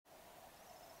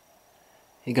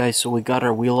Hey guys, so we got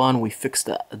our wheel on. We fixed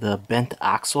the bent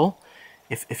axle.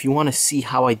 If you want to see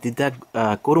how I did that,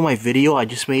 go to my video. I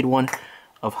just made one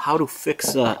of how to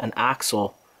fix an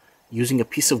axle using a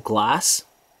piece of glass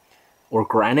or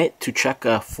granite to check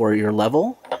for your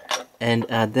level, and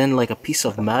then like a piece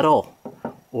of metal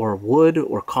or wood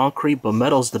or concrete, but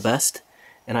metal's the best.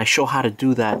 And I show how to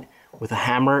do that with a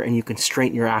hammer, and you can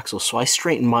straighten your axle. So I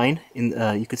straightened mine.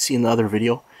 You could see in the other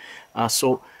video.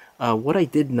 What I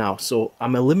did now, so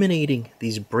I'm eliminating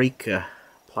these brake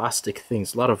plastic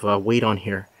things. A lot of weight on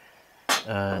here.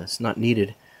 It's not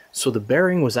needed. So the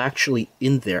bearing was actually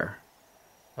in there,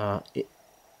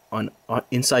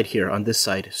 inside here on this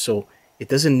side. So it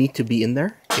doesn't need to be in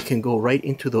there. It can go right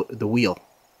into the wheel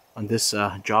on this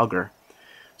jogger.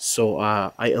 So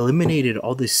I eliminated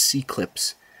all these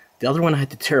C-clips. The other one I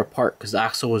had to tear apart because the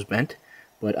axle was bent.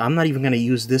 But I'm not even going to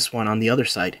use this one on the other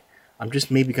side. I'm just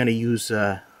maybe going to use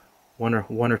one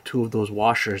or two of those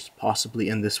washers, possibly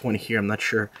in this one here. I'm not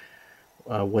sure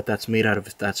what that's made out of,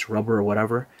 if that's rubber or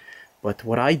whatever. But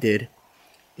what I did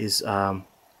is I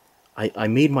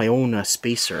made my own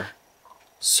spacer.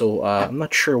 So I'm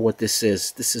not sure what this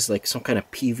is. This is like some kind of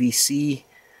PVC.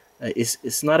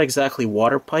 It's not exactly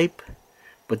water pipe,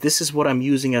 but this is what I'm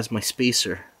using as my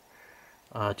spacer.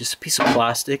 Just a piece of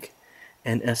plastic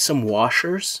and some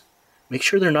washers. Make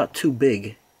sure they're not too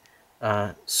big.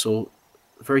 So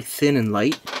very thin and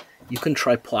light. You can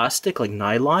try plastic like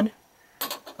nylon.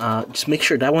 Just make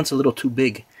sure that one's a little too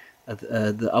big.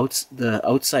 The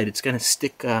outside, it's gonna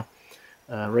stick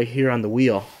right here on the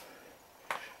wheel.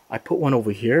 I put one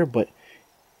over here, but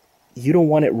you don't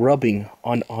want it rubbing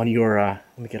on your.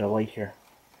 Let me get a light here.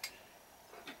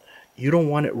 You don't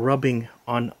want it rubbing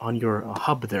on your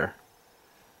hub there.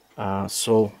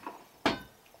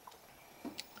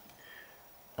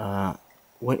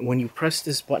 When you press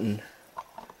this button,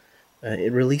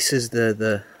 it releases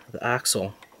the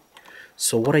axle.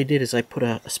 So what I did is I put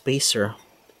a spacer.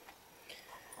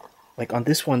 Like on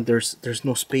this one, there's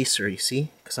no spacer, you see,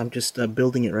 because I'm just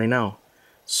building it right now.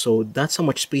 So that's how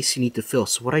much space you need to fill.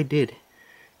 So what I did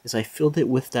is I filled it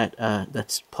with that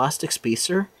plastic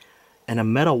spacer and a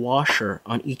metal washer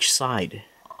on each side.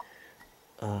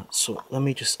 So let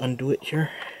me just undo it here.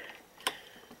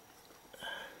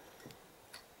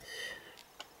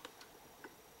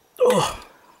 Oh,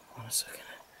 one second.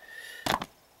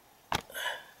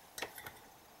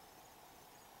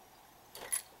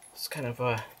 It's kind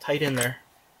of tight in there.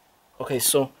 Okay,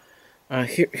 so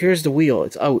here's the wheel.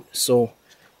 It's out. So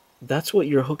that's what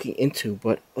you're hooking into.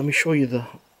 But let me show you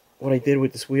what I did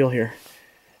with this wheel here.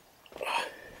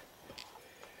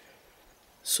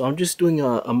 So I'm just doing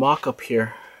a mock-up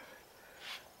here,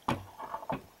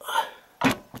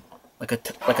 like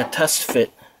a test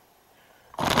fit.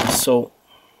 So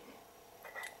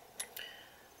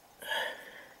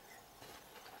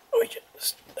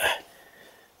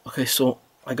okay, so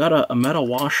I got a metal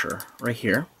washer right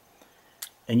here,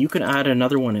 and you can add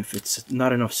another one if it's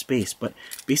not enough space, but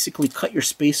basically cut your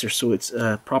spacer so it's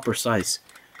proper size.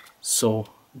 So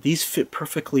these fit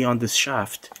perfectly on this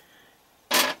shaft,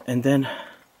 and then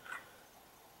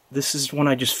this is one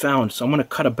I just found, so I'm going to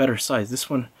cut a better size. This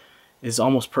one is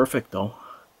almost perfect though.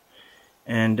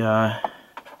 And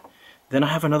then I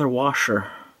have another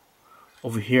washer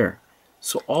over here.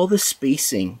 So all this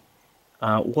spacing,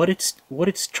 what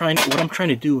I'm trying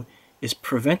to do is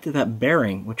prevent that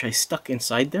bearing, which I stuck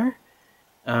inside there,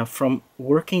 from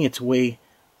working its way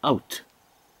out,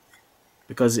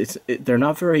 because they're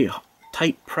not very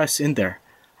tight press in there.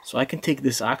 So I can take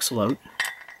this axle out.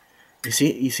 You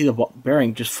see the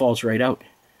bearing just falls right out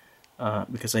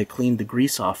because I cleaned the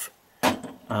grease off.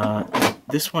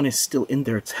 This one is still in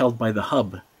there. It's held by the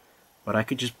hub, but I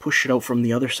could just push it out from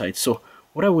the other side. So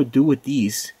what I would do with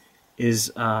these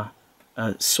is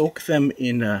soak them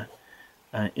in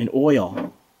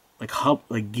oil,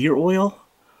 like gear oil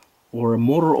or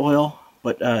motor oil,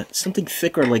 but something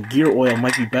thicker like gear oil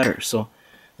might be better. So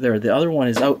there, the other one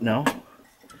is out now.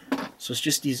 So it's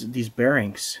just these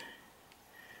bearings,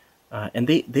 and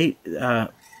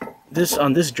this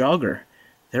on this jogger,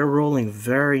 they're rolling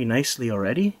very nicely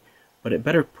already. But it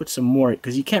better put some more,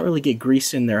 because you can't really get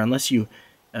grease in there unless you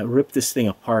rip this thing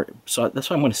apart. So that's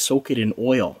why I'm going to soak it in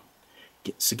oil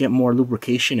to get more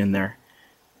lubrication in there.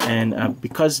 And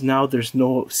because now there's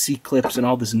no C-clips and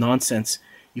all this nonsense,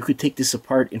 you could take this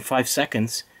apart in 5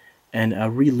 seconds and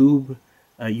re-lube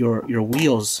your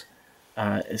wheels.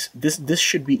 This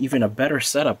should be even a better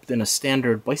setup than a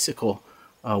standard bicycle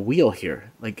wheel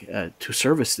here, like to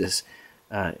service this.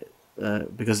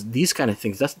 Because these kind of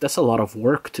things, that's a lot of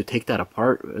work to take that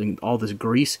apart, and all this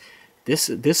grease.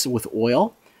 This with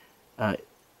oil,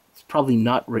 it's probably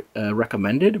not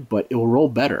recommended, but it will roll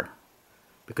better,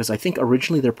 because I think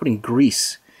originally they're putting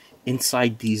grease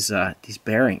inside these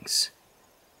bearings.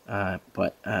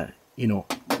 But you know,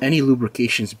 any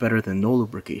lubrication is better than no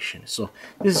lubrication. So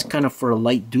this is kind of for a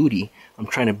light duty I'm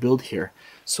trying to build here.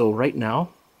 So right now,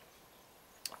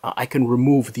 I can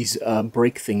remove these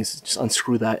brake things, just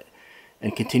unscrew that,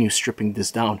 and continue stripping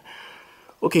this down.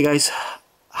 Okay guys,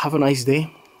 have a nice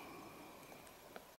day.